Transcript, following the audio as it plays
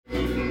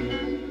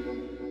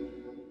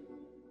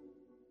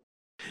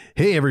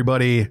Hey,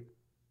 everybody.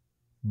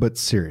 But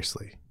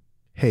seriously,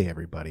 hey,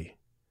 everybody.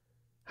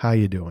 How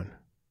you doing?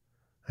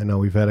 I know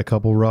we've had a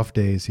couple rough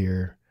days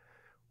here.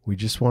 We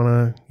just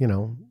want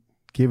to,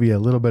 give you a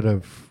little bit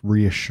of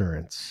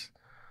reassurance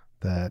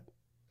that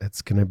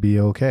it's going to be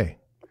okay.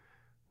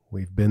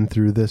 We've been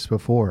through this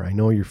before. I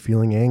know you're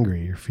feeling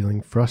angry. You're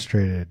feeling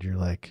frustrated. You're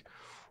like,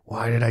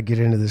 why did I get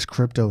into this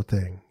crypto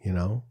thing?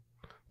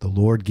 The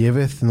Lord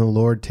giveth and the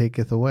Lord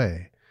taketh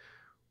away.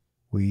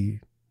 We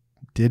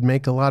did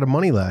make a lot of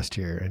money last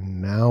year,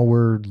 and now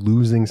we're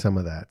losing some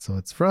of that. So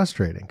it's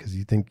frustrating because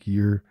you think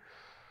you're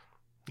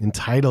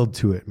entitled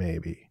to it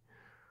maybe.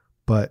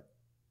 But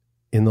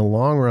in the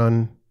long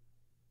run,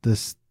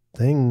 this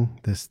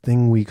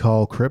thing we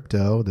call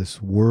crypto,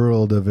 this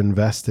world of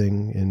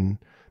investing in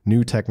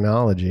new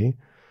technology,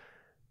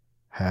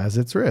 has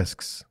its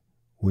risks.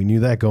 We knew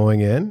that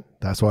going in.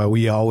 That's why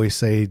we always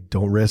say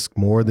don't risk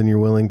more than you're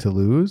willing to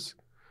lose.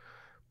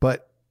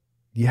 But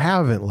you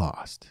haven't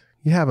lost.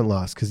 You haven't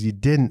lost because you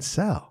didn't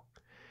sell,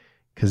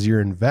 because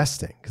you're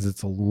investing, because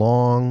it's a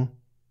long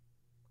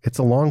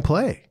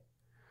play.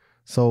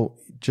 So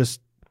just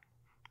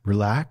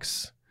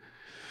relax,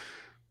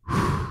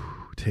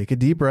 take a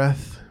deep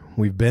breath.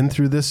 We've been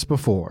through this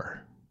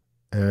before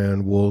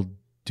and we'll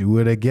do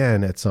it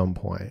again at some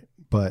point.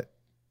 But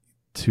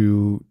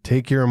to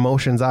take your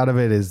emotions out of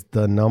it is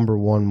the number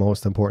one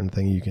most important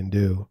thing you can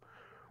do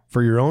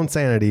for your own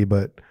sanity,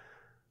 but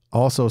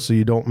also so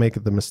you don't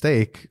make the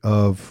mistake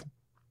of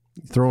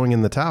throwing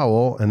in the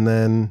towel, and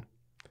then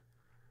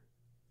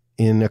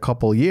in a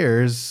couple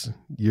years,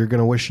 you're going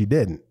to wish you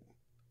didn't.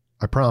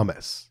 I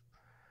promise.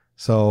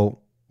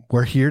 So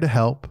we're here to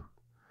help.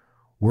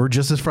 We're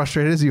just as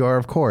frustrated as you are,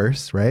 of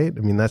course, right?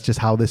 I mean, that's just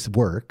how this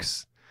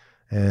works.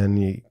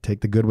 And you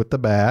take the good with the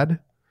bad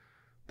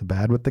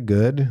with the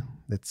good.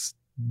 It's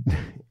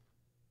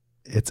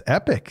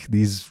epic.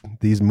 These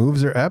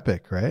moves are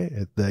epic, right?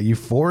 The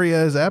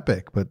euphoria is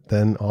epic, but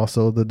then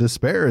also the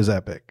despair is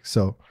epic.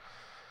 So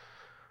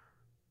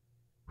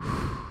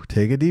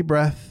take a deep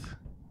breath.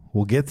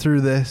 We'll get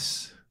through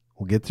this.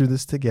 We'll get through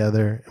this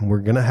together, and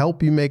we're going to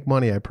help you make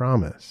money, I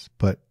promise.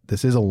 But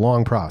this is a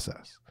long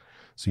process.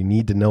 So you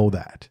need to know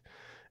that.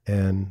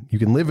 And you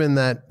can live in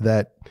that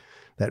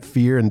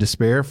fear and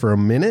despair for a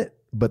minute,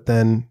 but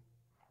then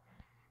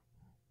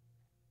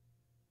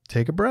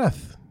take a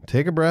breath,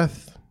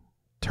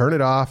 turn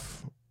it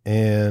off,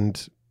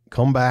 and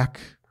come back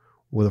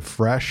with a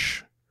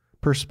fresh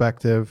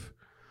perspective.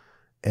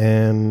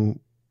 And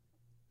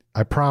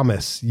I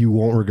promise you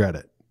won't regret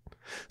it.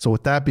 So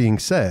with that being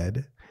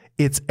said,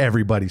 it's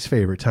everybody's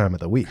favorite time of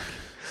the week,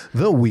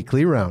 the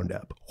weekly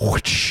roundup.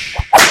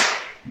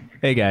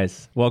 Hey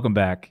guys, welcome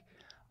back.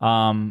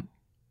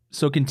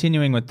 So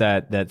continuing with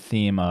that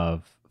theme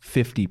of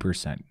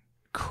 50%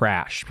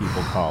 crash,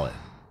 people call it,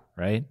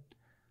 right?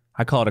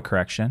 I call it a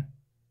correction.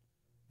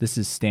 This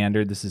is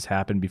standard. This has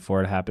happened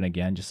before it happened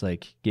again, just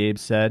like Gabe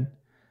said.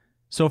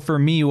 So for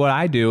me, what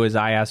I do is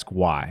I ask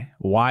why.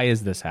 Why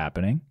is this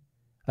happening?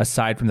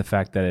 Aside from the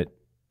fact that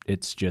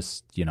it's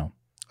just,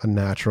 a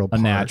natural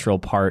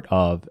part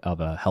of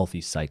a healthy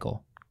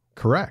cycle.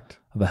 Correct.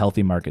 Of a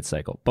healthy market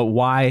cycle. But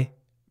why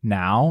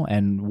now,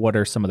 and what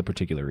are some of the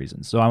particular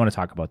reasons? So I want to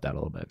talk about that a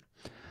little bit.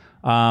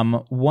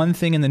 One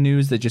thing in the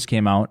news that just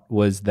came out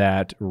was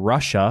that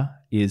Russia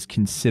is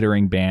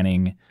considering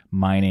banning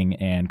mining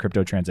and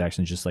crypto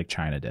transactions just like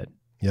China did.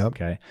 Yep.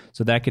 Okay.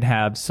 So that could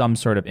have some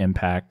sort of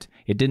impact.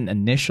 It didn't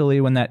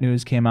initially when that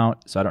news came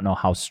out, so I don't know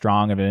how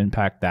strong of an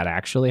impact that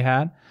actually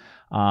had.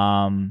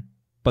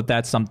 But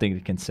that's something to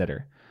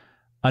consider.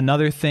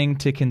 Another thing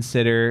to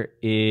consider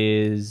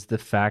is the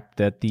fact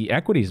that the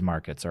equities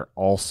markets are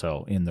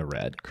also in the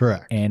red.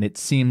 Correct. And it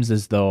seems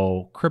as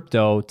though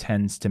crypto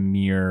tends to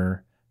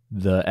mirror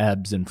the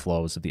ebbs and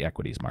flows of the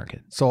equities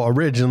market. So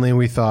originally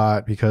we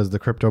thought, because the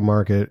crypto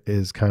market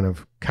is kind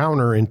of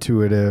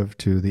counterintuitive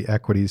to the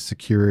equities,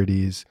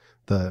 securities,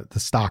 the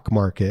stock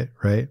market,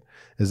 right?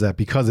 Is that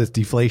because it's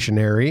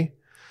deflationary,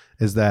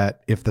 is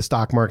that if the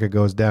stock market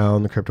goes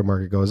down, the crypto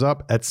market goes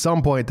up. At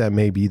some point that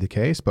may be the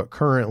case, but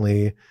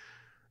currently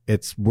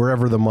it's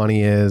wherever the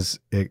money is,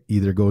 it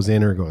either goes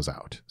in or goes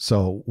out.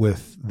 So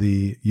with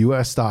the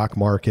US stock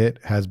market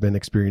has been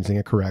experiencing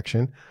a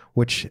correction,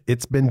 which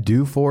it's been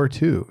due for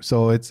too.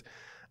 So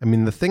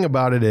the thing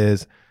about it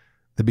is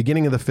the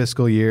beginning of the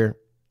fiscal year,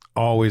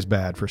 always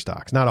bad for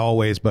stocks. Not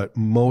always, but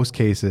most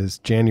cases,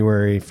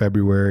 January,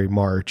 February,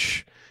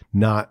 March,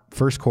 not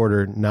first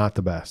quarter, not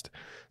the best.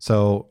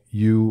 So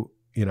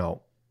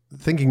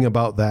thinking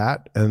about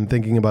that and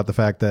thinking about the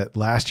fact that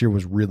last year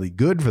was really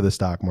good for the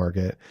stock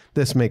market,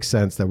 this makes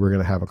sense that we're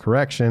going to have a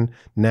correction.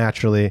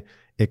 Naturally,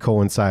 it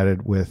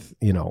coincided with,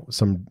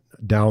 some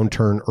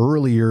downturn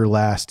later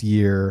last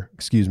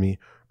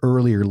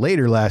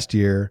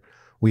year.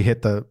 We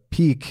hit the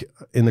peak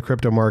in the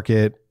crypto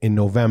market in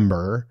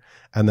November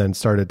and then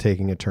started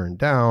taking a turn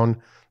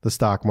down. The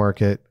stock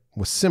market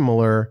was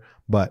similar,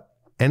 but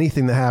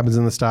anything that happens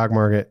in the stock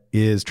market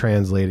is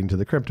translating to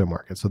the crypto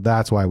market. So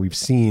that's why we've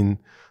seen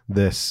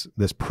this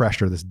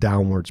pressure, this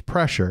downwards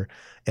pressure.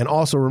 And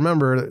also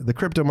remember, the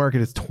crypto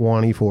market is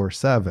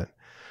 24/7.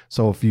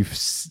 So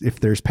if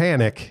there's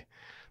panic,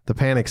 the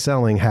panic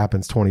selling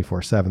happens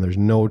 24/7. There's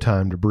no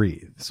time to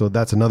breathe. So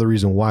that's another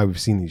reason why we've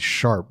seen these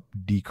sharp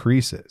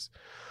decreases.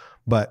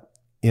 But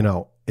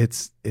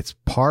it's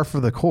par for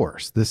the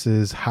course. This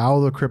is how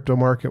the crypto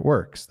market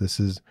works.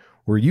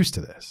 We're used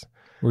to this.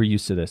 We're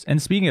used to this.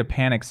 And speaking of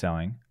panic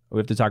selling, we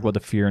have to talk about the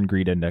fear and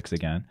greed index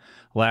again.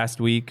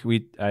 Last week,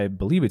 I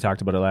believe we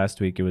talked about it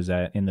last week. It was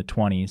in the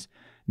 20s.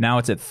 Now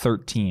it's at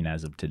 13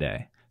 as of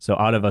today. So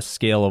out of a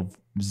scale of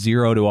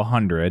 0 to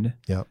 100,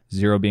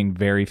 0 being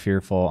very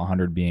fearful,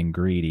 100 being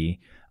greedy,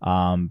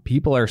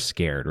 people are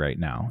scared right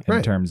now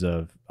in terms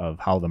of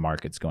how the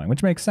market's going,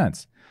 which makes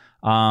sense.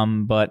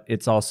 But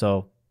it's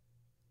also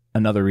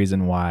another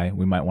reason why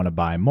we might want to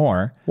buy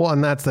more. Well,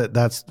 and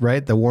that's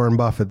right. The Warren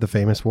Buffett, the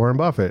famous Warren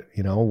Buffett,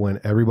 when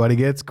everybody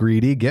gets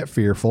greedy, get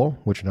fearful,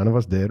 which none of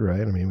us did,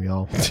 right? I mean,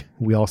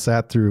 we all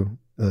sat through,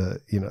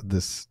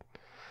 this.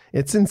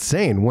 It's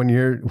insane when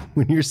you're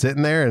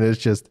sitting there and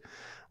it's just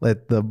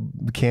like the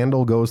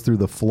candle goes through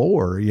the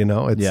floor,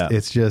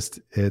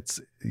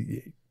 it's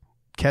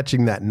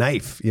catching that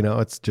knife,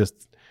 it's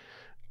just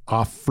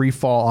free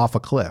fall off a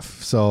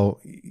cliff. So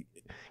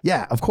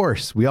yeah, of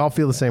course, we all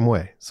feel the same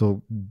way.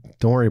 So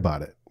don't worry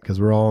about it because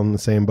we're all in the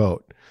same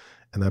boat.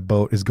 And that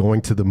boat is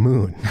going to the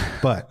moon,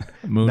 but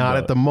not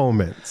at the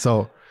moment.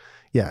 So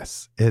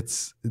yes,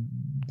 it's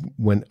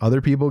when other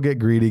people get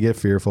greedy, get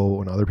fearful.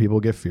 When other people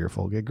get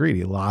fearful, get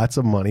greedy. Lots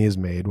of money is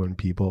made when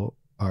people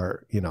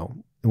are,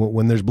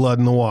 when there's blood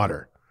in the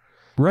water.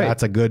 Right.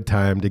 That's a good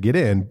time to get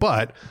in.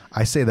 But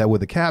I say that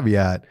with a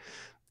caveat.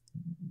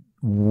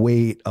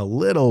 Wait a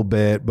little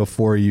bit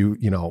before you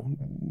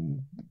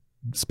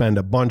spend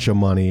a bunch of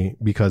money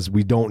because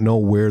we don't know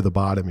where the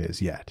bottom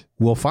is yet.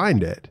 We'll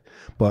find it.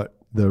 But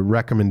the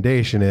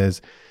recommendation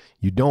is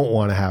you don't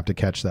want to have to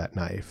catch that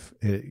knife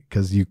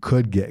because you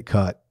could get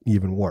cut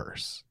even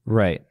worse.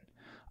 Right.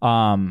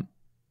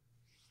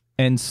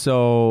 And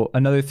so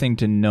another thing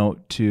to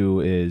note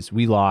too is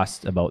we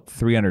lost about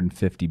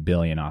 350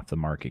 billion off the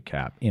market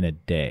cap in a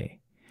day.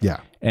 Yeah.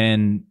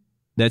 And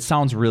that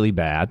sounds really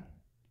bad.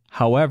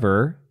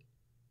 However,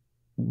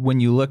 when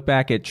you look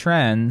back at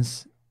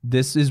trends,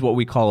 this is what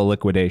we call a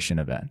liquidation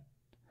event.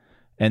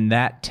 And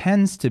that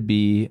tends to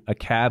be a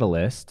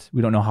catalyst.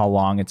 We don't know how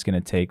long it's going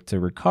to take to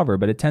recover,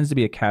 but it tends to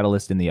be a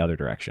catalyst in the other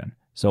direction.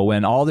 So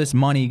when all this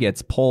money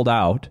gets pulled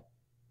out,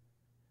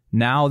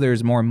 now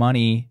there's more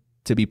money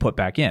to be put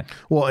back in.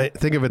 Well,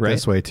 think of it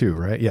this way too,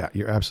 right? Yeah,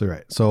 you're absolutely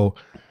right. So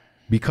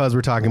because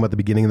we're talking about the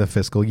beginning of the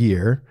fiscal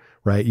year,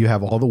 right? You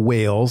have all the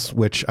whales,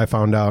 which I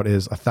found out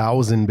is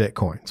 1,000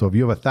 Bitcoin. So if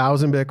you have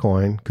 1,000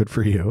 Bitcoin, good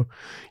for you.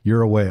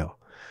 You're a whale.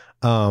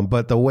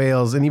 But the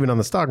whales, and even on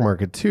the stock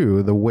market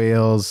too, the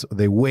whales,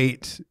 they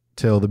wait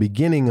till the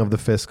beginning of the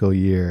fiscal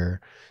year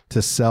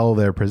to sell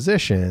their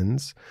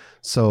positions.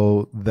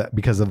 So that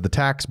because of the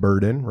tax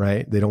burden,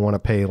 right? They don't want to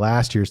pay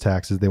last year's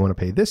taxes. They want to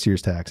pay this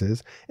year's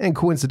taxes. And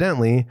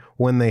coincidentally,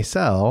 when they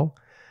sell,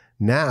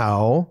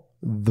 now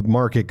the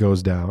market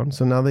goes down.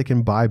 So now they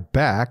can buy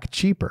back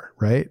cheaper,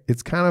 right?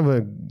 It's kind of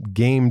a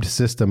gamed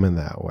system in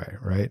that way,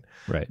 right?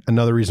 Right.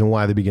 Another reason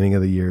why the beginning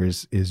of the year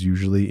is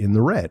usually in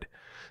the red.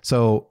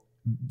 So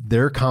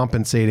they're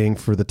compensating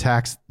for the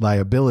tax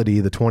liability,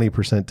 the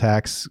 20%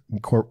 tax,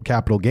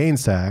 capital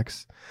gains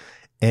tax,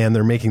 and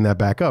they're making that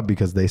back up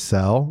because they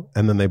sell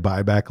and then they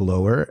buy back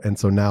lower. And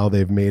so now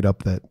they've made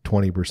up that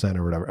 20%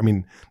 or whatever. I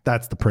mean,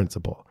 that's the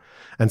principle.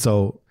 And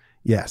so,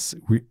 yes,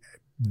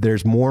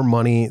 there's more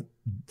money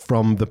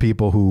from the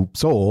people who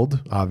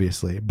sold,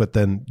 obviously, but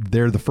then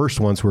they're the first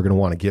ones who are going to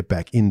want to get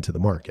back into the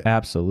market.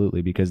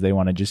 Absolutely, because they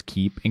want to just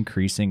keep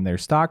increasing their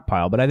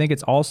stockpile. But I think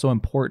it's also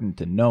important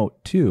to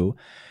note, too,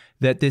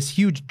 that this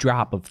huge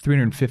drop of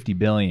 350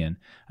 billion,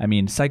 I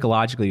mean,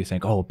 psychologically you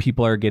think, oh,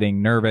 people are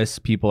getting nervous,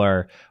 people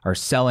are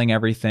selling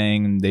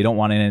everything, they don't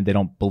want it in, they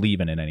don't believe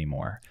in it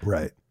anymore.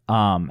 Right.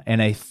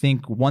 And I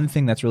think one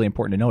thing that's really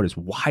important to note is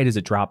why does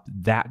it drop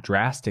that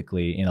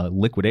drastically in a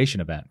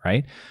liquidation event,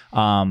 right?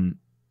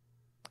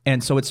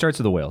 And so it starts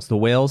with the whales. The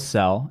whales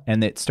sell,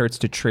 and it starts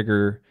to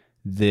trigger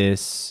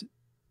this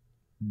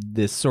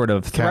sort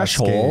of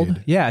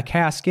threshold. Yeah, a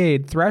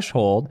cascade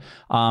threshold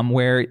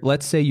where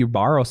let's say you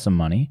borrow some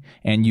money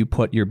and you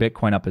put your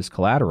Bitcoin up as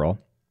collateral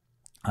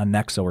on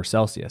Nexo or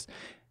Celsius.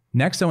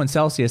 Nexo and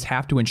Celsius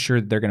have to ensure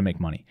that they're going to make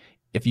money.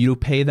 If you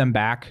pay them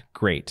back,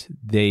 great.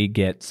 They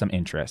get some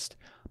interest.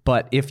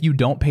 But if you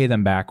don't pay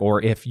them back, or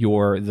if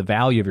the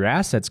value of your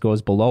assets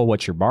goes below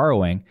what you're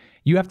borrowing,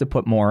 you have to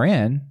put more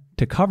in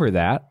to cover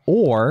that,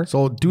 or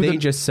they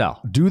just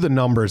sell. Do the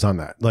numbers on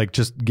that. Like,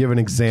 just give an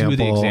example. Do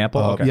the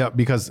example? Okay. Yeah,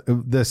 because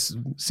this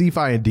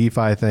CeFi and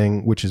DeFi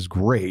thing, which is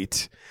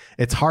great,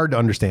 it's hard to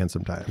understand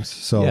sometimes.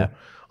 So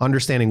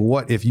understanding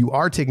what, if you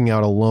are taking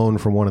out a loan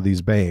from one of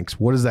these banks,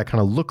 what does that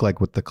kind of look like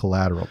with the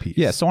collateral piece?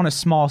 Yeah, so on a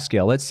small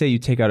scale, let's say you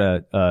take out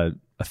a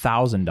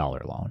 $1,000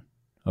 loan,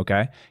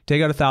 okay?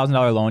 Take out a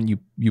 $1,000 loan,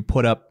 you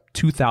put up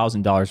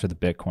 $2,000 for the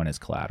Bitcoin as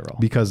collateral.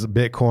 Because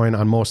Bitcoin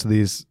on most of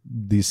these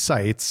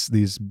sites,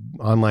 these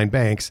online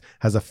banks,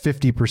 has a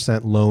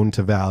 50% loan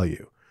to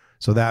value.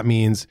 So that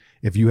means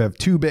if you have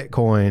 2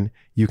 Bitcoin,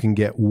 you can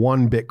get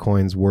 1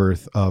 Bitcoin's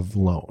worth of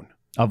loan.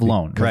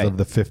 Because of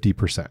the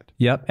 50%.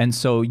 Yep. And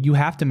so you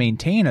have to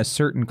maintain a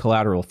certain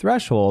collateral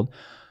threshold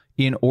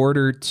in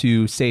order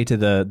to say to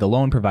the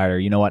loan provider,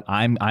 you know what,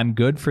 I'm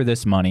good for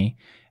this money.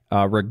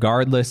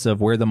 Regardless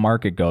of where the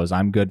market goes,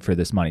 I'm good for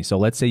this money. So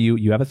let's say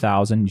you have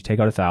 1,000, you take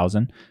out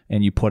 1,000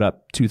 and you put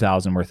up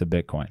 2,000 worth of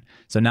Bitcoin.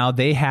 So now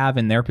they have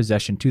in their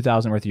possession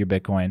 2,000 worth of your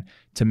Bitcoin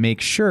to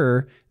make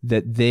sure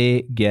that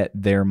they get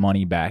their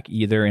money back,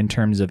 either in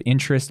terms of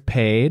interest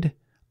paid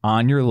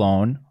on your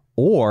loan,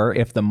 or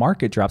if the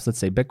market drops, let's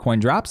say Bitcoin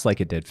drops like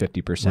it did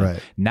 50%.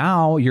 Right.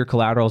 Now your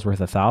collateral is worth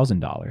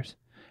 $1,000.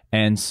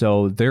 And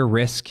so their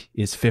risk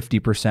is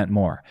 50%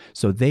 more.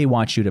 So they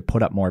want you to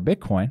put up more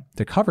Bitcoin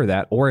to cover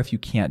that. Or if you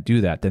can't do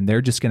that, then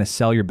they're just going to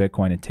sell your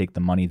Bitcoin and take the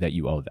money that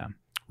you owe them.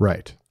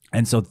 Right.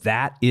 And so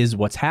that is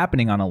what's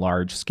happening on a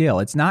large scale.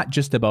 It's not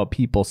just about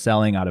people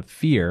selling out of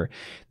fear.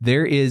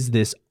 There is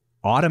this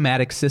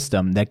automatic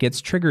system that gets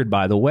triggered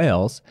by the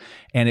whales,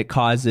 and it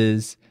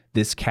causes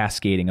this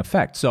cascading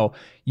effect. So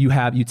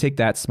you take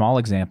that small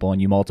example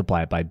and you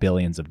multiply it by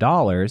billions of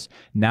dollars.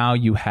 Now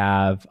you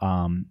have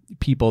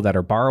people that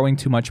are borrowing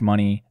too much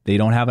money. They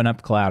don't have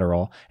enough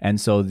collateral.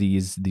 And so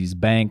these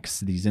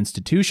banks, these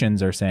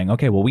institutions are saying,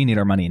 okay, well, we need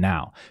our money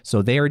now.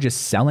 So they are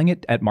just selling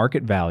it at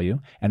market value,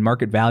 and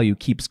market value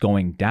keeps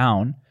going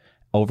down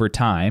over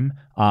time.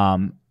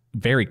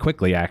 Very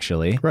quickly,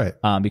 actually, right?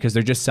 Because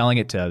they're just selling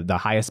it to the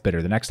highest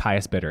bidder, the next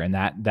highest bidder, and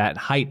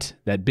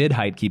that bid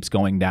height keeps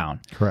going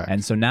down. Correct.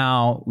 And so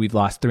now we've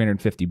lost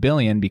 $350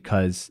 billion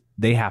because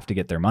they have to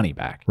get their money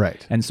back.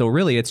 Right. And so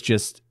really, it's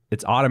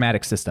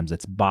automatic systems.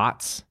 It's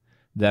bots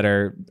that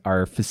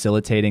are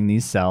facilitating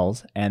these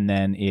sells, and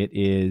then it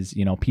is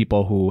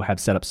people who have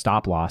set up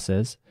stop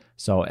losses.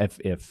 So if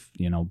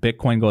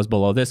Bitcoin goes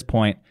below this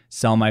point,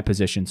 sell my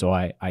position so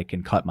I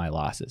can cut my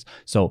losses.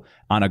 So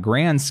on a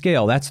grand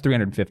scale, that's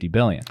 $350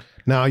 billion.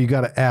 Now you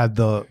got to add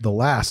the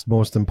last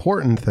most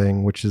important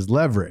thing, which is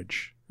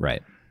leverage.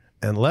 Right.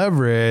 And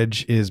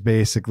leverage is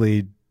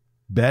basically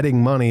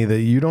betting money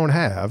that you don't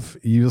have.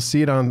 You'll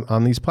see it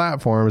on these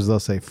platforms. They'll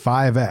say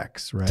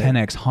 5x, right?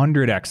 10x,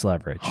 100x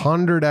leverage.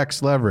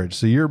 100x leverage.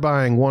 So you're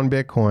buying 1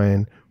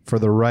 Bitcoin for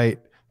the right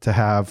to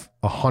have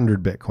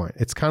 100 Bitcoin.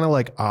 It's kind of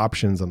like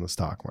options on the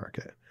stock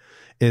market.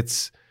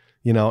 It's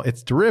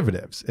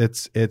derivatives.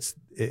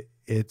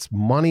 It's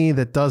money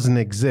that doesn't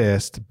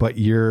exist, but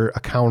you're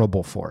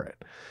accountable for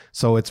it.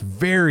 So it's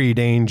very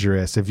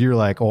dangerous if you're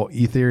like, oh,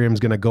 Ethereum's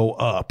going to go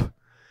up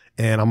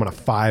and I'm going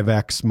to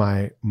 5x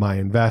my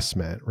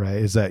investment, right?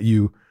 Is that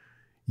you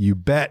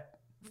bet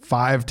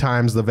 5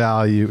 times the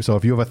value. So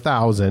if you have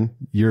 1,000,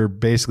 you're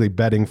basically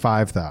betting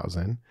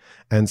 5,000.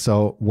 And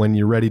so when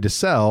you're ready to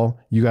sell,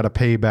 you got to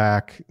pay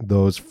back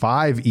those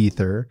 5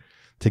 Ether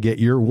to get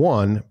your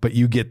 1, but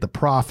you get the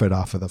profit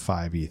off of the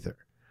 5 Ether.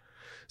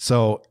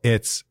 So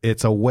it's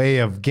a way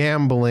of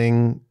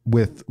gambling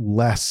with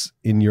less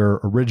in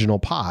your original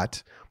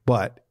pot,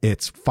 but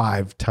it's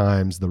 5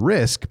 times the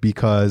risk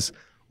because,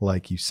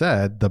 like you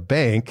said, the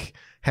bank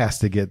has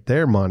to get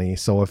their money.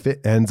 So if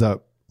it ends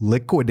up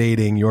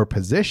liquidating your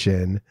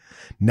position,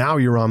 now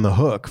you're on the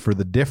hook for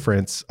the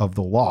difference of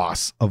the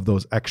loss of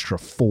those extra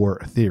 4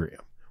 Ethereum,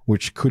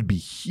 which could be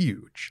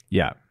huge.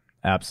 Yeah,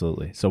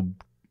 absolutely. So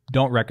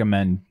don't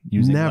recommend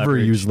using Never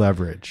leverage use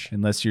leverage.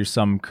 unless you're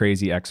some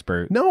crazy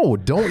expert. No,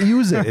 don't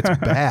use it. It's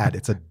bad.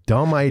 It's a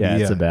dumb idea.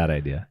 Yeah, it's a bad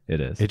idea.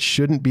 It is. It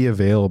shouldn't be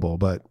available,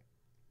 but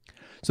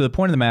So the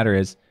point of the matter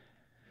is,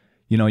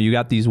 you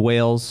got these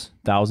whales,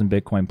 1,000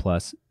 Bitcoin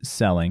plus,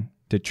 selling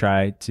to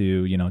try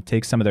to,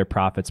 take some of their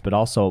profits, but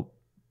also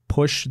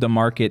push the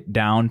market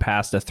down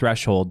past a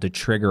threshold to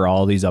trigger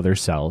all these other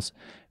sells.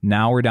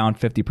 Now we're down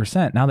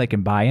 50%. Now they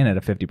can buy in at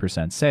a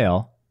 50%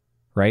 sale,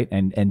 right?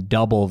 And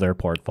double their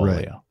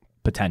portfolio,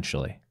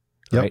 potentially,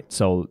 Yep. right?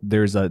 So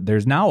there's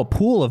now a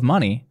pool of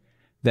money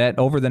that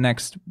over the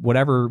next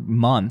whatever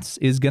months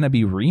is going to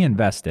be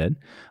reinvested.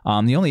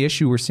 The only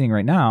issue we're seeing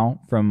right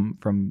now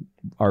from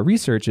our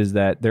research is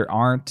that there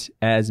aren't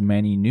as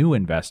many new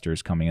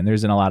investors coming in. There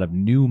isn't a lot of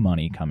new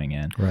money coming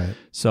in. right.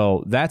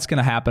 So that's going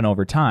to happen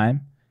over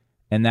time.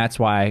 And that's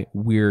why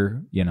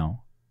we're,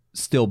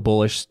 still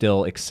bullish,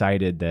 still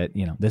excited that,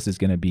 this is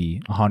going to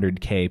be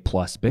 100K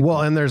plus Bitcoin.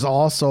 Well, and there's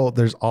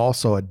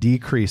also a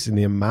decrease in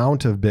the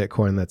amount of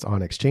Bitcoin that's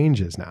on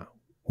exchanges now,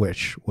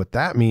 which what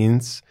that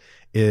means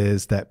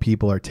is that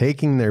people are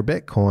taking their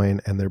Bitcoin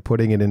and they're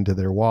putting it into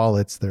their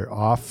wallets, their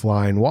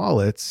offline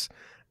wallets,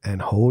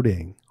 and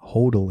hodling.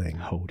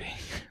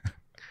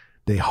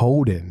 They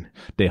hold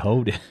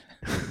it.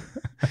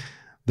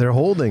 They're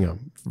holding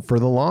them for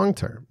the long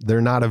term. They're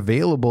not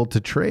available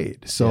to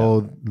trade.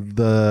 So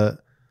the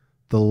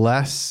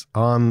less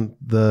on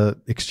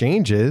the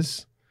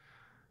exchanges,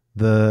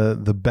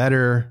 the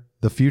better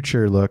the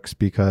future looks,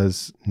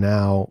 because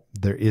now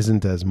there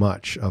isn't as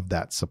much of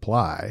that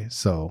supply.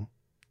 So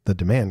the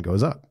demand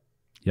goes up.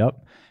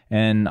 Yep.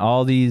 And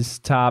all these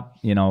top,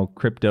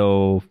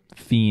 crypto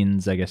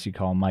fiends, I guess you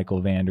call them, Michael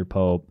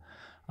Vanderpope.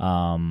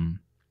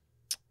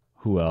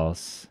 Who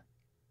else?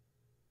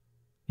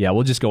 Yeah,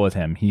 we'll just go with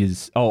him.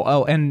 He's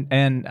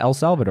and El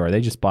Salvador.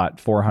 They just bought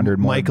 400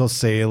 more. Michael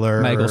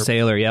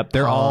Saylor. Yep,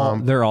 they're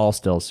all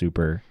still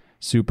super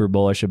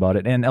bullish about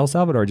it. And El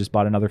Salvador just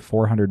bought another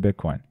 400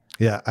 Bitcoin.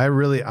 Yeah,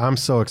 I'm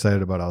so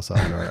excited about El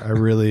Salvador. I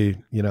really,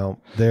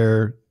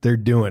 they're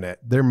doing it.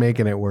 They're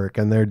making it work,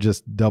 and they're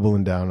just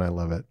doubling down. I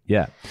love it.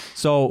 Yeah.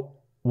 So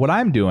what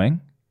I'm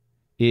doing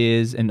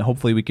is, and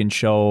hopefully we can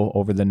show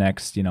over the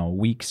next,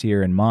 weeks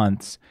here and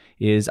months,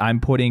 is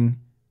I'm putting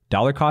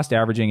dollar cost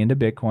averaging into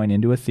Bitcoin,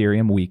 into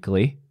Ethereum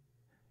weekly,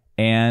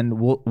 and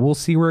we'll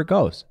see where it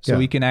goes. So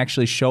we can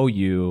actually show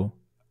you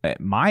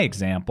my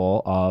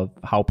example of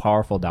how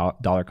powerful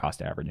dollar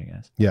cost averaging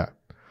is. Yeah.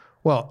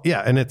 Well,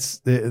 yeah, and it's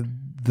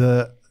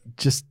the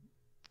just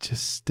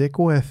stick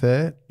with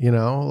it,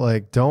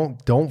 like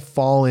don't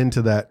fall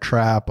into that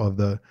trap of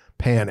the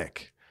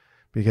panic,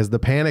 because the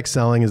panic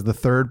selling is the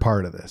third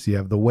part of this. You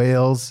have the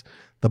whales,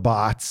 the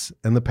bots,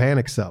 and the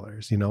panic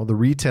sellers, the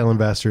retail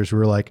investors who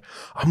are like,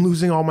 I'm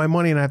losing all my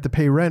money and I have to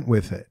pay rent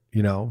with it,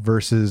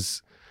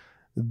 versus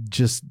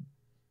just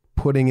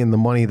putting in the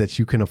money that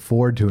you can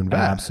afford to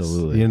invest.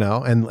 Absolutely.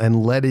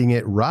 And letting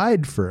it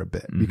ride for a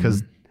bit,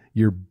 because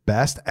your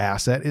best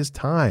asset is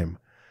time.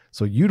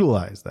 So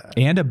utilize that.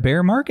 And a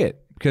bear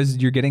market, because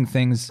you're getting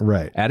things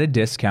right at a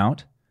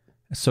discount.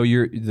 So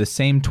you're the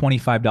same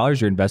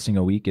 $25 you're investing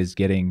a week is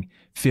getting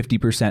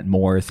 50%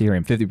 more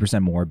Ethereum,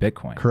 50% more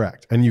Bitcoin.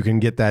 Correct. And you can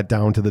get that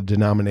down to the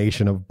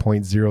denomination of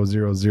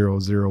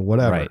 0.0000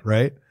 whatever,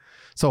 right?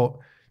 So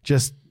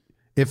just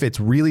if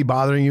it's really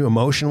bothering you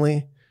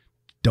emotionally,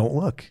 don't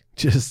look.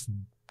 Just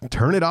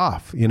turn it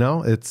off.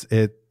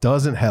 It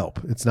doesn't help.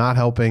 It's not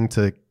helping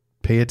to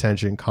pay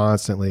attention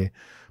constantly,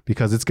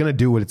 because it's going to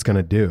do what it's going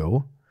to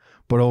do.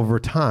 But over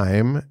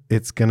time,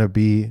 it's going to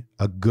be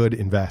a good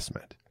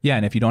investment. Yeah.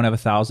 And if you don't have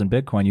 1,000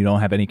 Bitcoin, you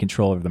don't have any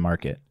control over the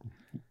market.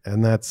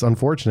 And that's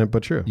unfortunate,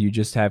 but true. You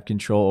just have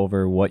control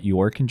over what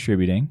you're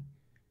contributing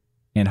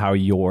and how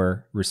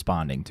you're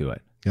responding to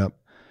it. Yep.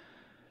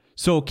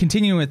 So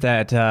continuing with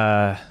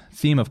that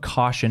theme of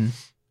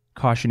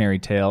cautionary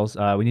tales,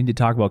 we need to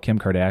talk about Kim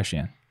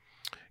Kardashian.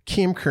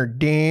 Kim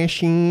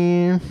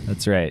Kardashian.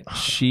 That's right.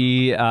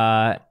 She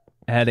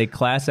had a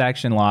class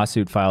action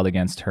lawsuit filed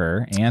against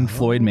her and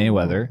Floyd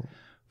Mayweather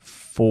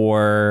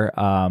for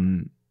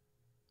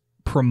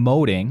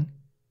promoting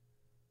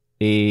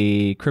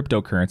a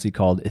cryptocurrency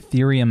called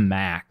Ethereum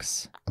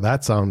Max.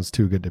 That sounds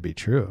too good to be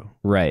true.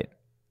 Right.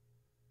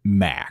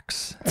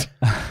 Max.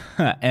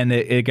 And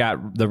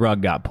the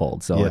rug got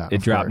pulled. So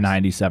it dropped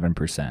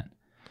 97%.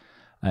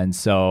 And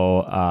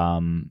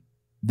so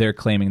they're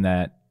claiming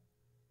that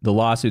the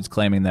lawsuit's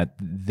claiming that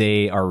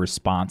they are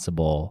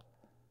responsible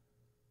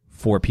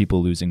for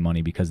people losing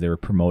money because they were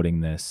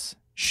promoting this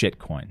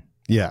shitcoin.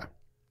 Yeah.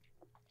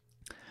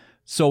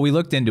 So we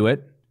looked into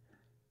it.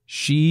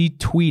 She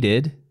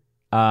tweeted,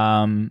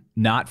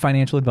 not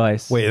financial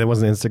advice. Wait, it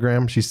wasn't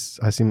Instagram? She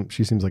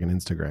seems like an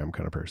Instagram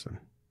kind of person.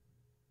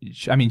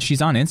 I mean,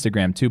 she's on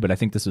Instagram too, but I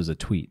think this was a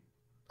tweet.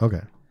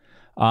 Okay.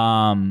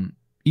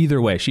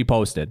 Either way, she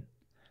posted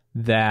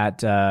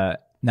that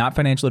not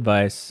financial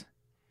advice,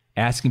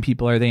 asking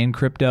people, are they in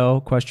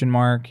crypto? ?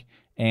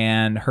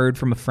 And heard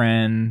from a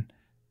friend,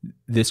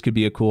 this could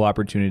be a cool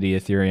opportunity.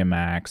 Ethereum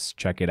Max,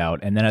 check it out.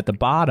 And then at the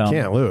bottom,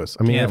 can't lose.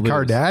 I mean, if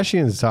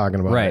Kardashian's talking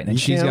about right, it, and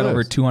she's got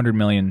over 200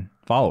 million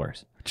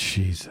followers.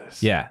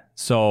 Jesus. Yeah.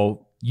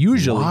 So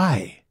usually,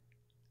 why?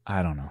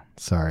 I don't know.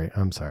 Sorry,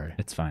 I'm sorry.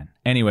 It's fine.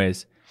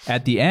 Anyways,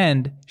 at the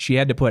end, she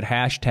had to put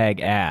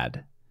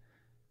 #ad,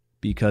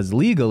 because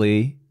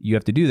legally you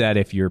have to do that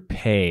if you're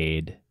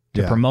paid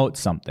to promote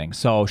something.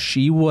 So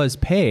she was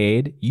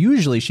paid.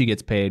 Usually she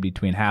gets paid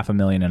between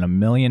 $500,000 and $1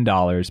 million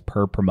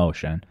per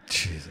promotion.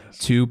 Jesus.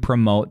 To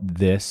promote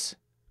this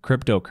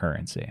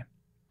cryptocurrency.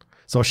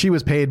 So she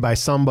was paid by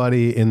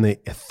somebody in the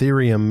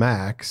Ethereum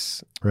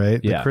Max,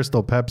 right? The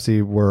Crystal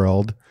Pepsi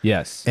world.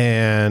 Yes.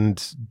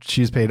 And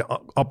she's paid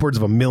upwards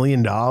of $1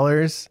 million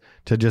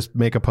to just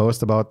make a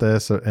post about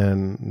this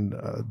and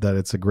that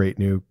it's a great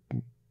new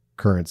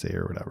currency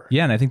or whatever.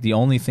 Yeah, and I think the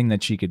only thing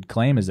that she could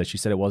claim is that she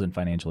said it wasn't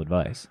financial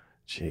advice.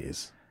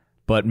 Jeez.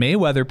 But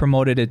Mayweather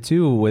promoted it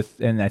too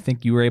and I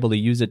think you were able to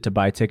use it to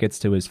buy tickets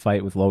to his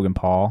fight with Logan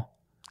Paul.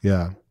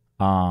 Yeah.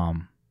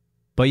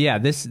 But yeah,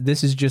 this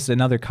is just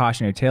another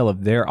cautionary tale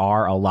of there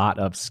are a lot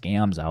of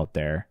scams out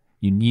there.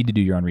 You need to do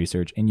your own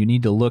research, and you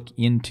need to look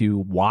into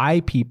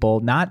why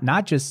people,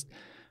 not just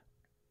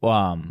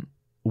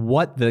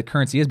what the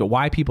currency is, but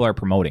why people are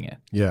promoting it.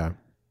 Yeah.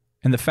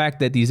 And the fact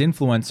that these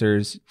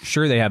influencers,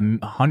 sure, they have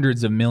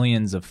hundreds of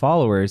millions of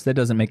followers, that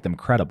doesn't make them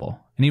credible.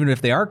 And even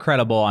if they are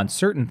credible on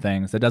certain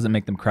things, that doesn't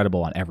make them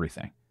credible on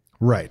everything.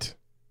 Right.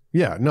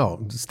 Yeah,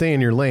 no, stay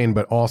in your lane,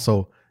 but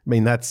also, I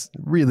mean, that's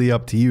really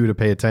up to you to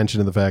pay attention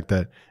to the fact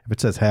that if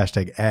it says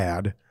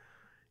 #ad,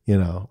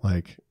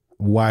 like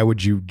why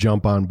would you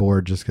jump on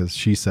board just because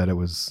she said it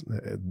was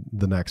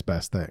the next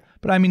best thing?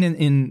 But I mean,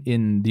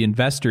 in the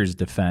investor's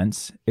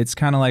defense, it's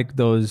kind of like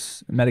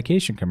those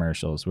medication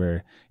commercials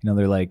where,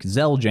 they're like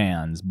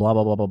Xeljanz, blah,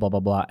 blah, blah, blah, blah, blah,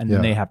 blah. And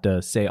then they have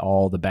to say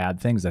all the bad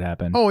things that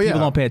happen. Oh, yeah.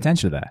 People don't pay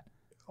attention to that.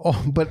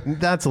 Oh, but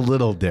that's a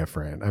little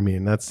different. I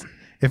mean,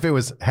 if it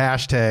was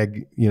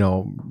hashtag,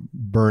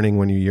 burning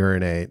when you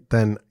urinate,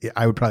 then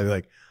I would probably be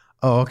like,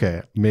 oh,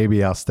 okay,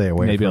 maybe I'll stay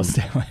away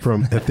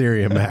from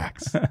Ethereum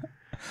Max.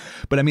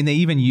 But I mean, they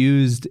even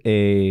used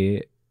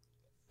a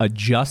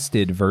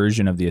adjusted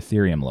version of the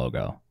Ethereum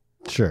logo.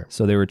 Sure.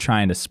 So they were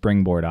trying to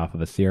springboard off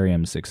of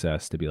Ethereum's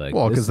success to be like,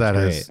 well, because that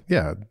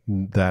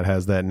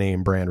has that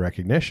name brand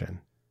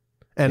recognition,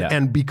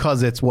 and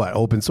because it's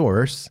open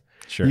source.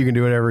 Sure. You can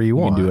do whatever you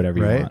want. You can do whatever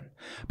right? you want.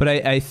 But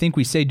I think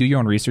we say do your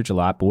own research a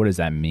lot, but what does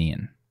that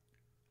mean?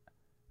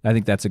 I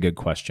think that's a good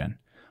question.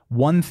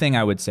 One thing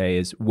I would say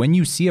is when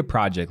you see a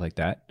project like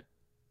that,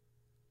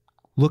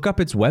 look up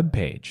its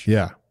webpage.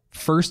 Yeah.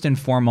 First and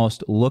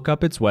foremost, look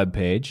up its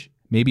webpage,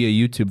 maybe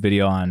a YouTube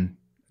video on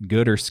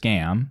good or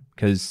scam,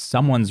 because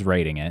someone's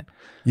rating it.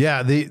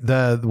 Yeah.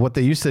 What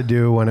they used to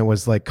do when it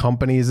was like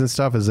companies and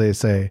stuff is they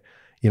say,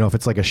 if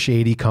it's like a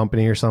shady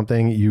company or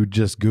something, you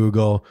just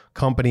Google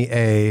company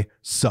A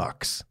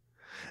sucks.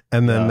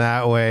 And then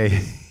that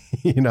way,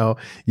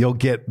 you'll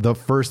get the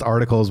first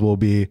articles will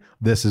be,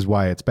 this is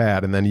why it's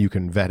bad. And then you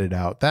can vet it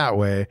out that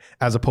way,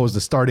 as opposed to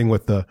starting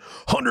with the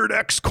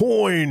 100x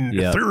coin,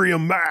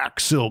 Ethereum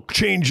Max, it'll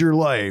change your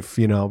life,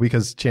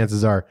 because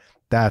chances are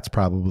that's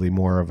probably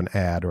more of an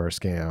ad or a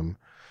scam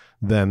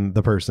than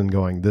the person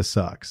going, this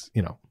sucks,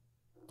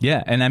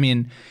 Yeah. And I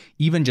mean,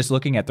 even just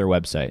looking at their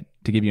website,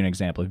 to give you an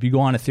example, if you go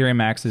on Ethereum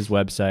Max's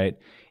website,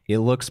 it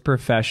looks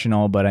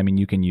professional, but I mean,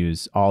 you can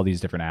use all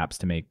these different apps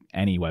to make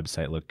any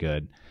website look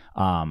good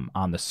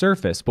on the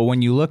surface. But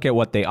when you look at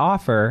what they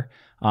offer,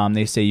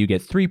 they say you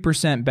get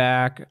 3%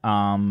 back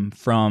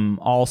from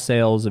all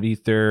sales of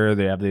Ether.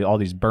 They have all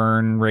these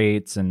burn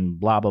rates and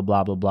blah, blah,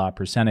 blah, blah, blah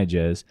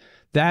percentages.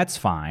 That's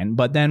fine.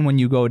 But then when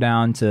you go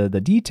down to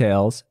the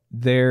details,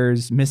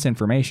 there's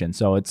misinformation.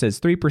 So it says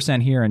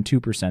 3% here and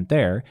 2%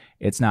 there.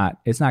 It's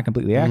not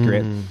completely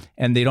accurate.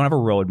 And they don't have a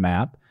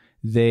roadmap.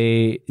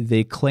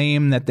 They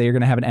claim that they're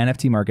going to have an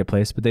NFT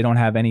marketplace, but they don't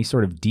have any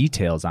sort of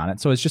details on it.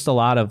 So it's just a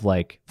lot of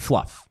like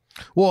fluff.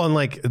 Well, and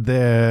like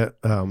the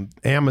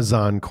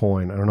Amazon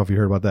coin, I don't know if you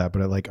heard about that,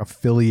 but like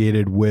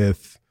affiliated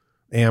with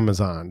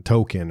Amazon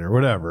token or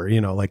whatever,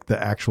 like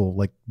the actual,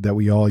 like that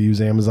we all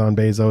use Amazon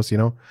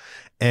Bezos,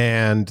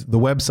 and the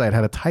website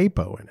had a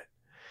typo in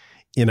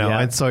it,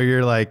 and so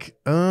you're like,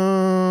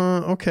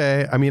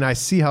 okay. I mean, I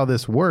see how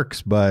this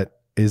works, but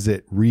is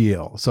it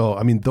real? So,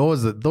 I mean,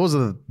 those are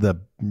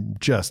the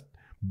just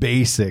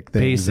basic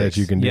things that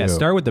you can do. Yeah,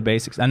 start with the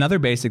basics. Another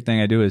basic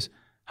thing I do is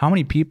how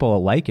many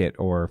people like it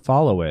or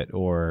follow it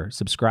or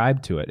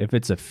subscribe to it. If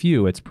it's a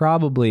few, it's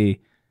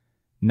probably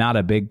not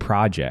a big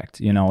project.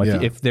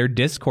 If their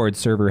Discord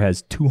server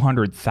has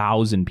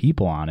 200,000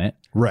 people on it,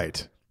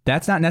 right?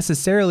 That's not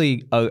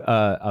necessarily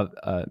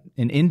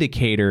an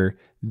indicator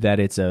that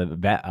it's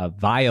a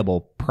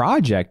viable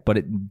project,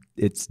 but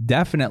it's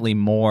definitely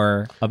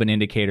more of an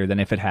indicator than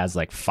if it has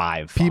like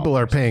 5 people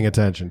are paying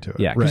attention to it.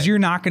 Yeah, because you're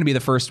not going to be the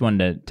first one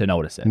to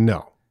notice it.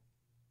 No.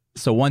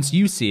 So once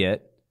you see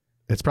it,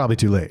 it's probably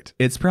too late.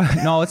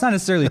 No, it's not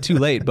necessarily too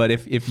late, but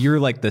if you're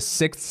like the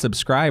 6th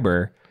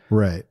subscriber,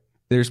 right,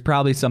 there's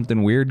probably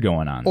something weird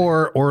going on.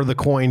 Or the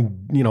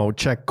coin,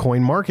 check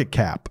coin market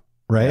cap,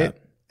 right? Yeah.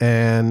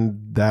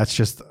 And that's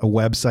just a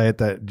website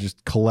that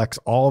just collects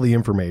all the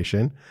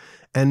information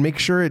and make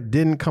sure it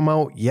didn't come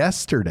out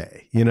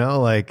yesterday.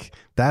 Like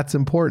that's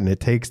important. It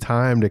takes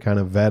time to kind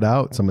of vet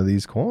out some of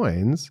these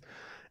coins.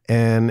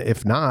 And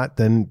if not,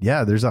 then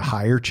there's a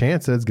higher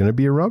chance that it's going to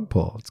be a rug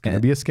pull. It's going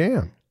to be a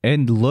scam.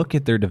 And look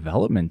at their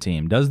development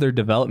team. Does their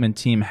development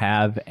team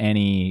have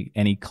any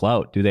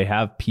clout? Do they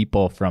have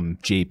people from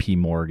JP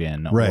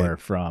Morgan or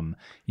from,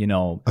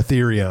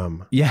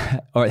 Ethereum?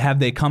 Yeah. Or have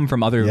they come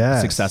from other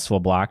successful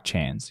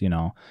blockchains?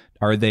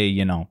 Are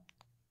they,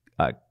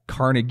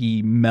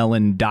 Carnegie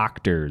Mellon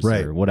doctors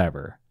or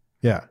whatever?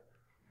 Yeah.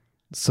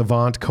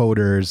 Savant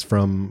coders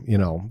from,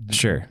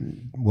 sure,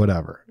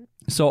 whatever.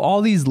 So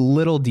all these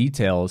little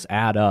details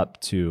add up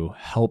to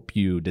help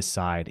you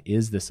decide,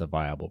 is this a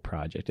viable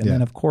project? And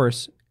then, of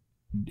course,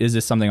 is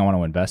this something I want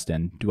to invest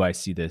in? Do I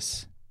see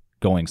this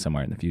going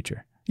somewhere in the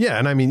future? Yeah.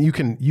 And I mean, you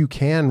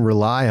can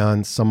rely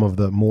on some of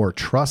the more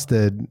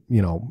trusted,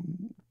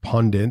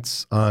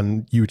 pundits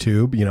on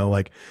YouTube,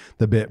 like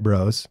the Bit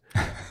Bros,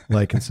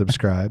 like and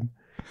subscribe.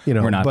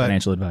 We're not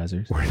financial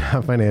advisors. We're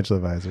not financial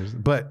advisors.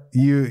 But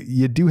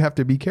you do have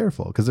to be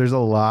careful because there's a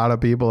lot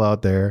of people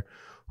out there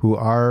who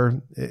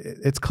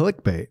it's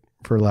clickbait,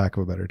 for lack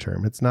of a better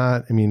term. It's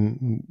not, I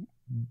mean,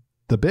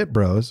 the Bit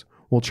Bros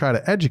will try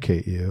to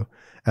educate you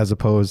as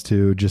opposed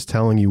to just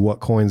telling you what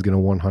coin's going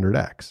to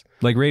 100x.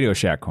 Like Radio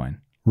Shack coin.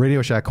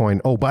 Radio Shack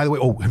coin. Oh, by the way,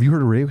 have you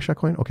heard of Radio Shack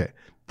coin? Okay.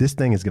 this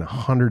thing is going to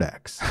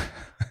 100x.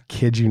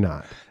 Kid you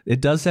not.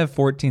 It does have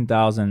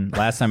 14,000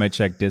 last time I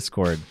checked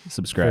Discord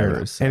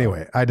subscribers. So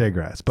anyway, I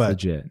digress. But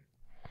legit.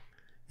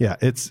 Yeah,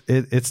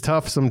 it's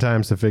tough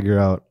sometimes to figure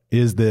out,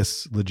 is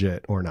this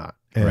legit or not?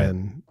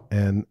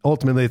 And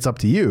ultimately it's up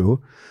to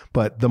you,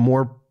 but the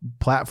more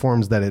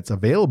platforms that it's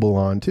available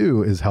on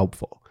too is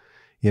helpful.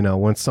 You know,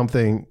 once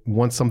something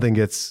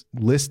gets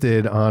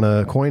listed on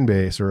a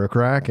Coinbase or a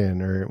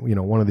Kraken or, you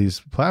know, one of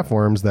these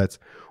platforms that's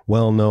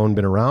well known,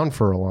 been around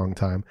for a long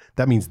time,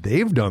 that means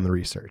they've done the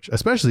research,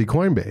 especially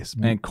Coinbase.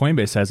 And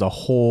Coinbase has a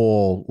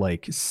whole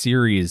like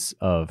series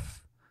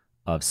of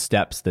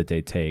steps that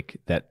they take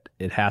that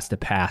it has to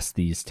pass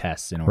these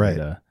tests in order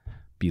to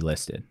be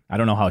listed. I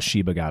don't know how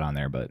Shiba got on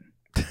there, but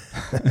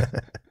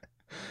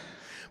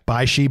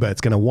buy Shiba,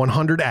 it's going to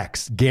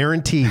 100x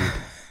guaranteed.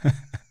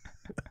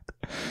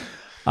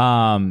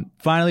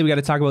 Finally, we got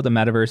to talk about the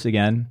metaverse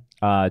again.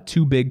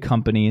 Two big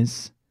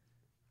companies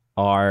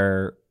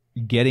are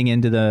getting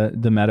into the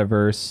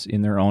metaverse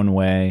in their own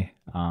way.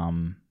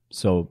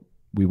 So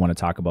we want to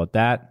talk about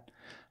that.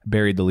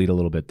 Buried the lead a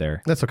little bit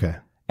there. That's okay.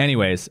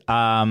 Anyways,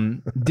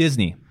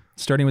 Disney.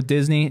 Starting with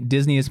Disney.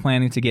 Disney is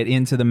planning to get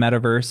into the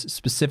metaverse,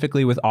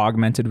 specifically with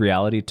augmented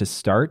reality to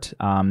start.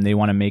 They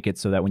want to make it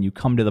so that when you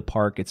come to the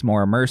park, it's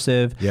more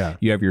immersive. Yeah.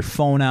 You have your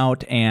phone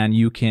out and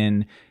you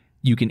can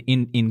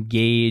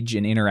engage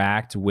and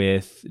interact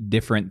with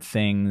different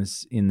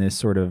things in this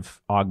sort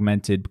of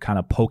augmented kind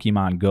of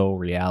Pokemon Go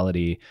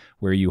reality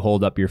where you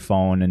hold up your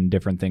phone and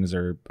different things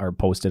are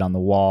posted on the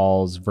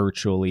walls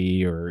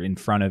virtually or in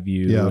front of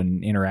you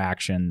and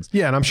interactions.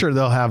 Yeah, and I'm sure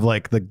they'll have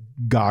like the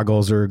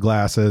goggles or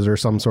glasses or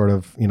some sort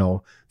of, you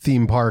know,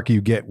 theme park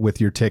you get with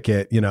your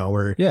ticket, you know,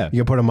 where you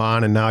can put them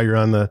on and now you're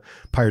on the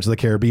Pirates of the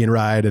Caribbean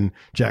ride and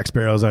Jack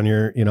Sparrow's on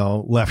your, you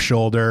know, left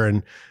shoulder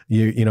and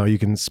you know, you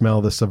can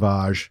smell the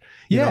Sauvage.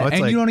 You know, it's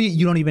and like,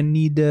 you don't even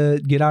need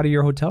to get out of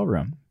your hotel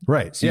room.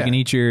 Right. So you can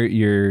eat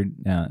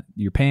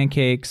your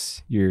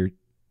pancakes, your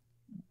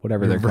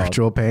whatever they're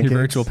virtual called. pancakes. Your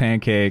virtual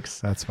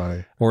pancakes. That's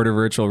funny. Order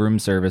virtual room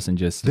service and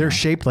just they're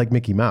shaped like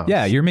Mickey Mouse.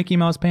 Yeah, your Mickey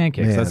Mouse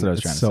pancakes. Man, that's what I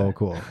was trying to say. So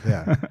cool.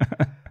 Yeah.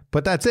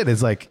 But that's it.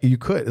 It's like you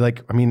could,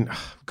 like, I mean,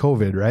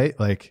 COVID, right?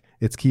 Like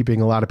it's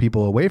keeping a lot of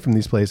people away from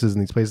these places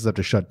and these places have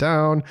to shut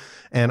down.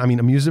 And I mean,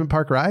 amusement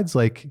park rides,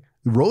 like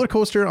roller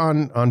coaster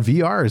on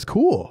VR is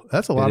cool.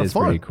 That's a lot of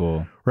fun. Pretty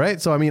cool. Right.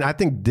 So, I mean, I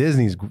think this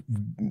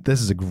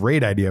is a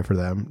great idea for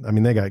them. I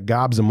mean, they got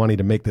gobs of money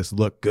to make this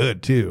look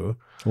good too.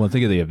 Well,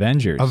 think of the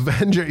Avengers.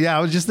 Yeah.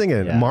 I was just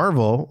thinking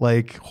Marvel,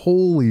 like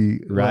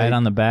holy. Right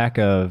on the back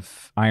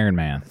of Iron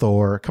Man.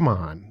 Thor. Come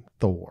on.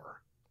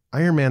 Thor.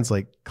 Iron Man's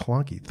like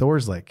clunky.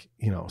 Thor's like,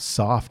 you know,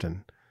 soft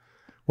and,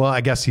 well, I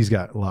guess he's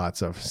got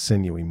lots of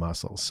sinewy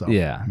muscles. So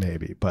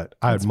maybe, but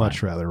I would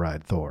much rather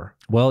ride Thor.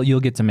 Well, you'll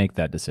get to make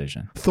that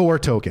decision. Thor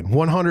token,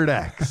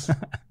 100x.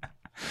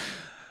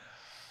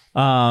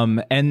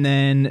 And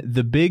then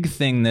the big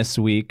thing this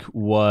week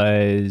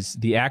was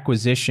the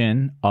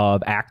acquisition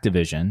of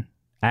Activision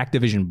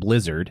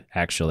Blizzard,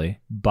 actually,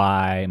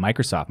 by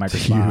Microsoft.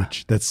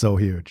 Huge. That's so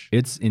huge.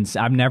 It's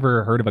I've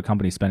never heard of a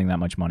company spending that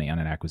much money on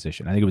an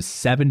acquisition. I think it was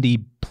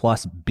 $70+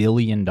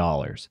 billion.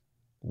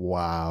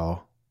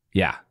 Wow.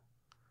 Yeah.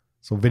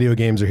 So video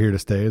games are here to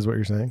stay, is what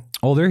you're saying?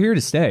 Oh, they're here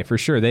to stay for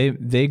sure. They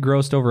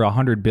grossed over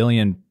 $100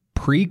 billion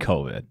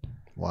pre-COVID.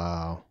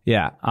 Wow.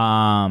 Yeah.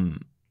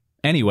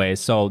 Anyway,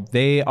 so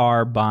they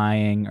are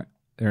buying.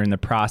 They're in the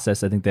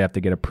process. I think they have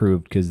to get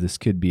approved because this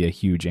could be a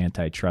huge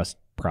antitrust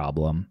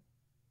problem.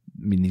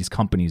 I mean, these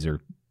companies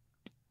are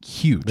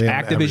huge.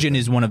 Activision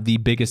is one of the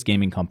biggest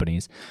gaming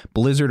companies.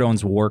 Blizzard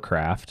owns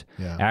Warcraft.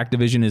 Yeah.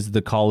 Activision is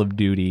the Call of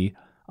Duty.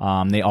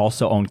 They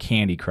also own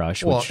Candy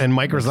Crush. Well, and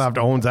Microsoft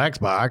owns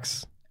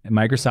Xbox.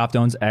 Microsoft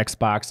owns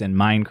Xbox and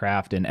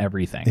Minecraft and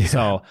everything. Yeah.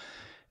 So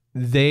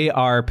they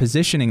are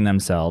positioning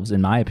themselves,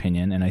 in my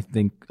opinion, and I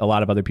think a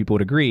lot of other people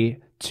would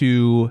agree,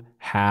 to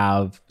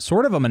have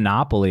sort of a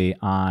monopoly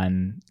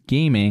on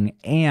gaming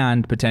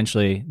and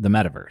potentially the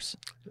metaverse.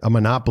 A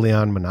monopoly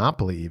on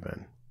monopoly,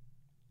 even.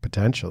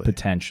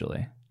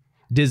 Potentially.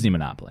 Disney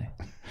monopoly.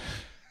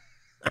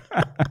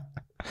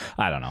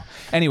 I don't know.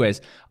 Anyways,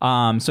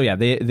 so yeah,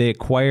 they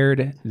acquired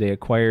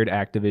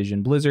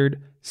Activision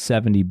Blizzard,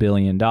 $70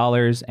 billion.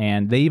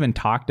 And they even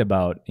talked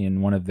about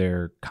in one of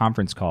their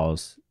conference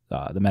calls,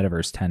 the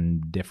metaverse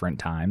 10 different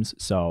times.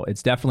 So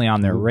it's definitely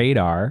on their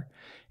radar.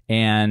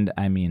 And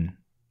I mean,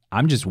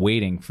 I'm just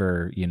waiting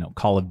for, you know,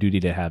 Call of Duty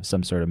to have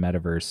some sort of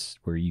metaverse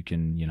where you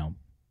can, you know,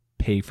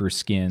 pay for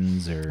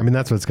skins or... I mean,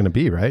 that's what it's going to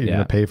be, right? You're going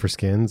to pay for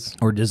skins.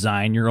 Or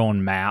design your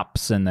own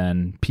maps and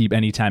then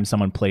anytime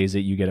someone plays it,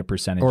 you get a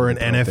percentage. Or an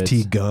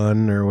NFT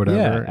gun or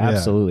whatever. Yeah,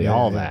 absolutely.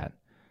 All that.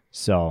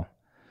 So,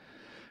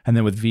 and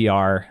then with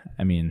VR,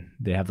 I mean,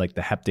 they have like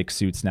the haptic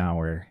suits now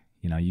where,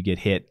 you know, you get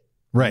hit.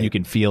 Right. You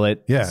can feel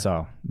it. Yeah.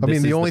 So, I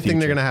mean, the only thing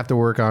they're going to have to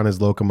work on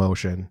is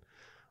locomotion.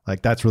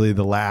 Like that's really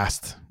the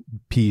last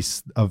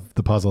piece of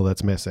the puzzle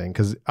that's missing,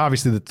 because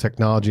obviously the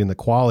technology and the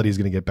quality is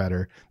going to get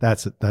better.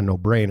 That's a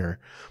no-brainer.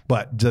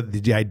 But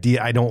the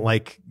idea, I don't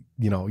like,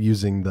 you know,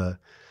 using the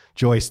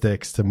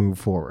joysticks to move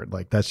forward.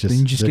 Like that's just, Then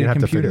you just they're get gonna a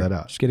have to computer. figure that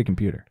out. Just get a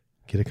computer.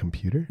 Get a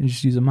computer? And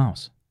just use a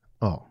mouse.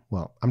 Oh,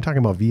 well, I'm talking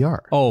about VR.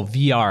 Oh,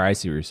 VR. I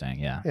see what you're saying.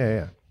 Yeah.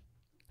 Yeah.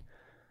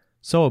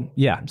 So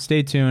yeah,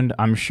 stay tuned.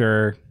 I'm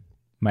sure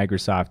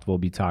Microsoft will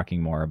be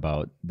talking more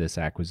about this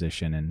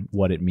acquisition and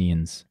what it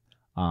means.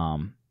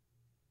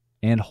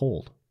 And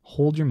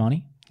hold your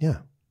money. Yeah.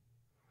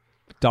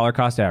 Dollar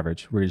cost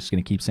average. We're just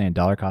going to keep saying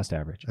dollar cost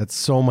average. That's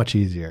so much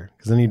easier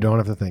because then you don't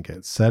have to think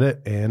it. Set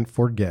it and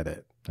forget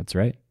it. That's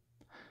right.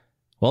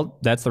 Well,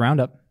 that's the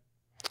roundup.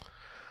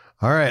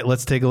 All right,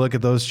 let's take a look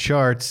at those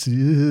charts.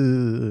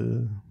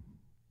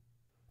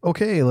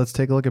 Okay, let's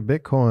take a look at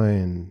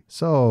Bitcoin.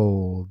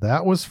 So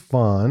that was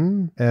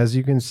fun. As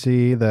you can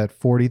see, that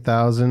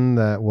 40,000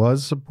 that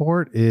was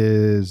support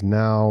is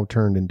now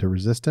turned into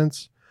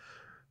resistance.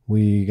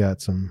 We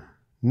got some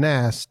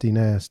nasty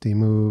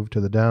move to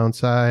the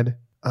downside.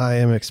 I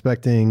am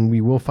expecting we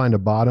will find a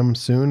bottom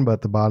soon,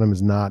 but the bottom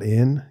is not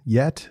in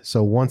yet.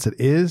 So once it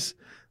is,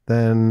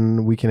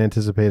 then we can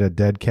anticipate a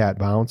dead cat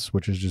bounce,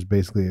 which is just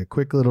basically a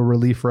quick little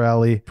relief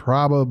rally,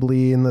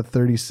 probably in the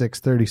 36,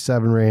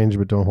 37 range,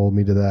 but don't hold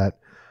me to that.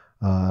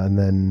 And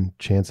then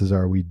chances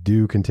are we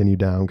do continue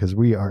down because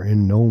we are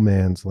in no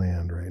man's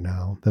land right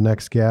now. The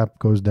next gap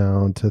goes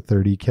down to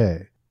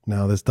 30K.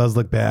 Now, this does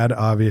look bad,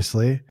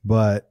 obviously,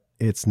 but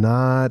it's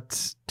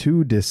not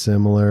too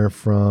dissimilar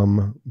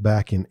from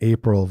back in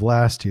April of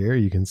last year.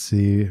 You can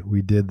see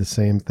we did the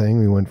same thing.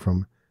 We went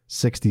from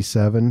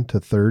 67 to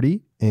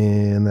 30,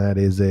 and that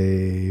is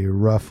a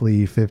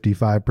roughly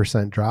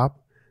 55%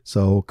 drop.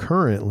 So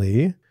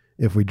currently,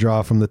 if we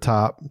draw from the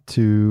top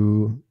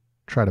to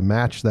try to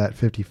match that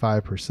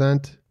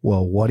 55%,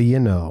 well, what do you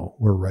know?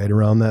 We're right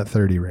around that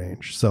 30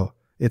 range. So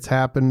it's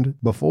happened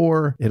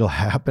before. It'll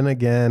happen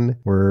again.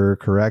 We're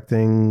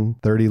correcting.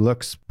 30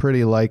 looks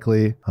pretty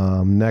likely.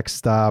 Next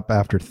stop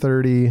after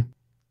 30,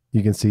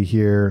 you can see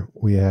here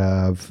we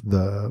have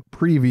the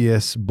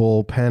previous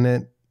bull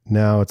pennant.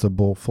 Now it's a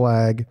bull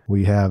flag.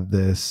 We have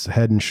this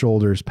head and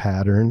shoulders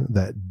pattern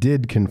that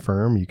did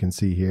confirm. You can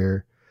see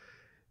here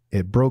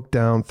it broke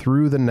down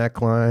through the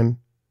neckline,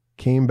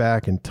 came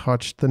back and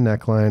touched the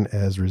neckline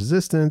as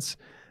resistance,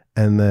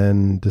 and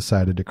then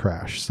decided to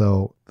crash.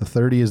 So the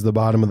 30 is the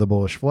bottom of the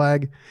bullish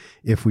flag.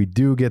 If we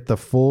do get the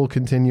full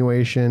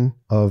continuation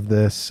of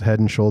this head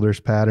and shoulders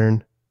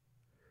pattern,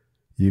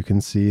 you can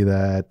see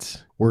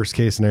that worst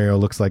case scenario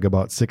looks like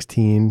about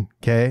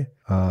 16K.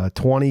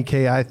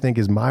 20K I think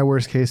is my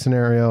worst case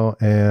scenario,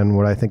 and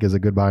what I think is a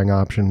good buying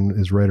option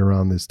is right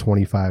around this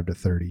 25 to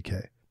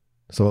 30K.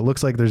 So it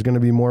looks like there's going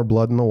to be more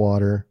blood in the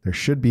water. There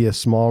should be a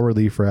small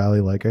relief rally,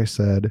 like I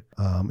said.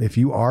 If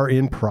you are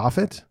in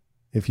profit,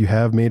 if you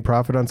have made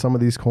profit on some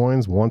of these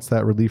coins, once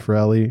that relief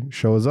rally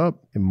shows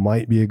up, it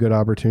might be a good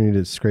opportunity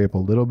to scrape a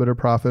little bit of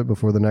profit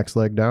before the next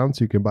leg down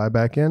so you can buy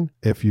back in.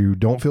 If you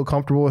don't feel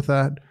comfortable with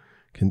that,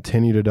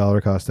 continue to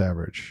dollar cost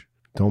average.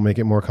 Don't make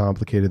it more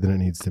complicated than it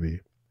needs to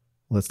be.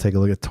 Let's take a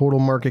look at total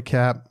market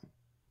cap.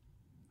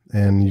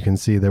 And you can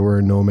see that we're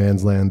in no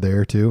man's land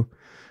there too.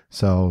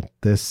 So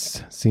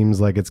this seems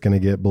like it's going to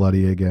get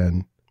bloody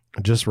again.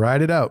 Just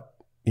ride it out,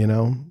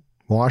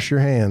 wash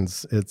your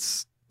hands.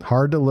 It's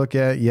hard to look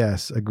at.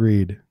 Yes,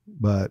 agreed.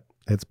 But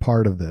it's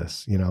part of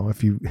this,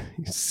 if you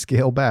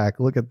scale back,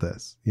 look at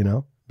this,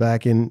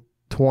 back in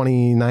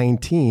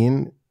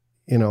 2019,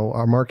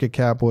 our market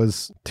cap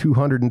was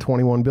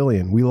 221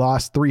 billion. We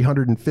lost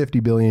 350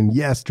 billion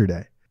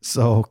yesterday.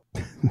 So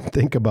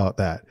think about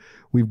that.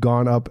 We've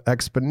gone up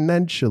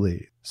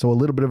exponentially. So a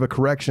little bit of a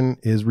correction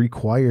is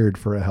required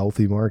for a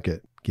healthy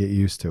market. Get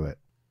used to it.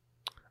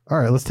 All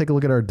right, let's take a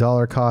look at our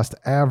dollar cost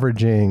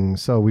averaging.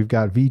 So we've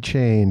got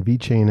VeChain.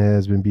 VeChain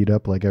has been beat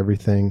up like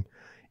everything.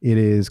 It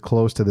is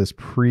close to this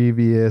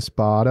previous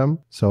bottom.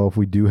 So if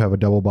we do have a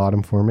double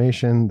bottom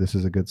formation, this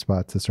is a good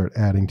spot to start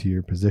adding to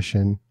your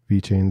position.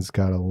 VeChain's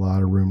got a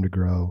lot of room to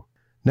grow.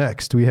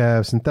 Next, we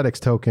have Synthetics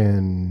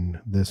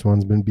token. This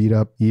one's been beat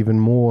up even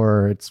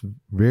more. It's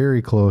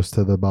very close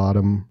to the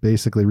bottom,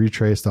 basically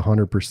retraced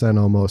 100%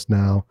 almost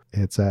now.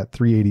 It's at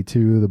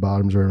 382. The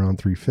bottoms are around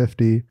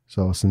 350.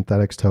 So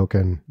Synthetics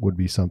token would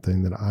be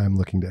something that I'm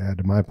looking to add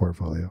to my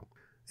portfolio.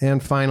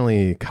 And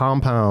finally,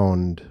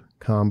 Compound.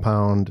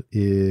 Compound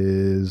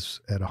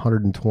is at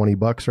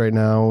 $120 right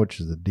now, which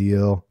is a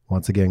deal.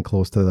 Once again,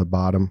 close to the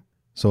bottom.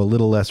 So a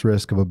little less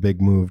risk of a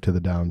big move to the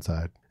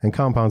downside. And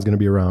Compound's going to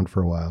be around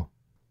for a while.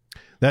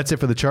 That's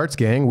it for the charts,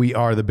 gang. We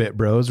are the Bit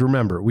Bros.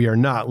 Remember, we are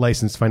not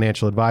licensed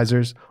financial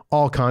advisors.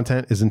 All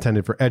content is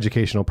intended for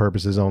educational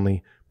purposes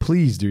only.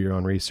 Please do your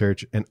own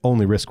research and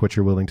only risk what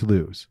you're willing to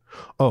lose.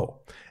 Oh,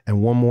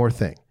 and one more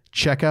thing.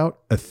 Check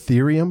out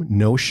Ethereum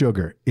No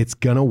Sugar. It's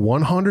gonna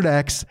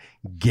 100x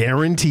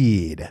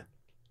guaranteed.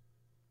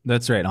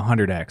 That's right,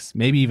 100x,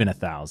 maybe even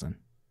 1,000.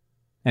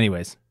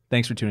 Anyways,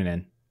 thanks for tuning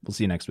in. We'll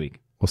see you next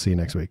week. We'll see you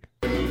next week.